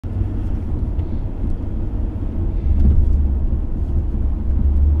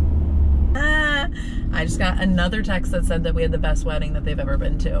I just got another text that said that we had the best wedding that they've ever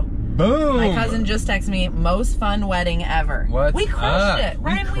been to. Boom! My cousin just texted me, most fun wedding ever. What's We crushed it.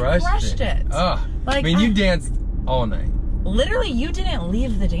 Ryan, we crushed it. Like, I mean, you danced all night. Literally, you didn't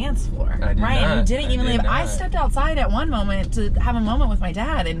leave the dance floor. I did Ryan, not. you didn't even leave. Not. I stepped outside at one moment to have a moment with my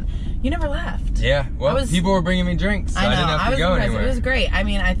dad, and you never left. Yeah, well, people were bringing me drinks, so I didn't have to go anywhere. It was great. I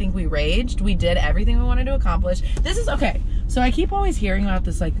mean, I think we raged. We did everything we wanted to accomplish. This is, okay, so I keep always hearing about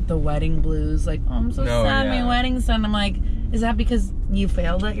this, like, the wedding blues. Like, oh, I'm so sad, my wedding's done. I'm like, is that because you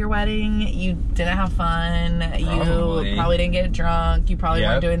failed at your wedding? You didn't have fun? Probably. You probably didn't get drunk? You probably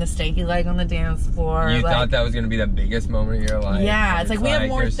weren't doing the stanky leg on the dance floor? You thought that was going to be the biggest moment of your life? Yeah, it's like we have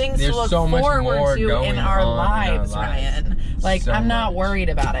more things to look forward to in our lives, Ryan. Like, I'm not worried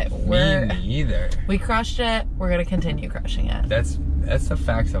about it. Me neither. We crushed it. We're going to continue crushing it. That's the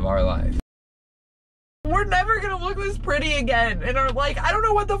facts of our life. We're never going to look this pretty again. And are like, I don't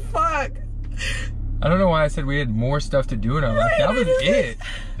know what the fuck. I don't know why I said we had more stuff to do in our life. That was it.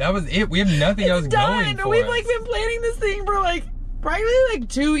 That was it. We have nothing else going for us. We've like been planning this thing for like probably like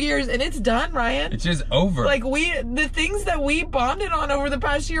 2 years, and it's done, Ryan. It's just over. Like the things that we bonded on over the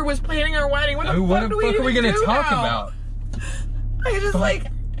past year was planning our wedding. What the fuck are we gonna talk about? I just like,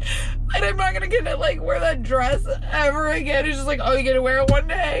 and I'm not gonna get to like wear that dress ever again. It's just like, oh, you get to wear it one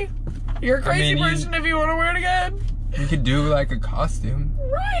day. You're a crazy person if you want to wear it again. You could do like a costume.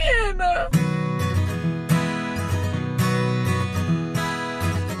 Ryan.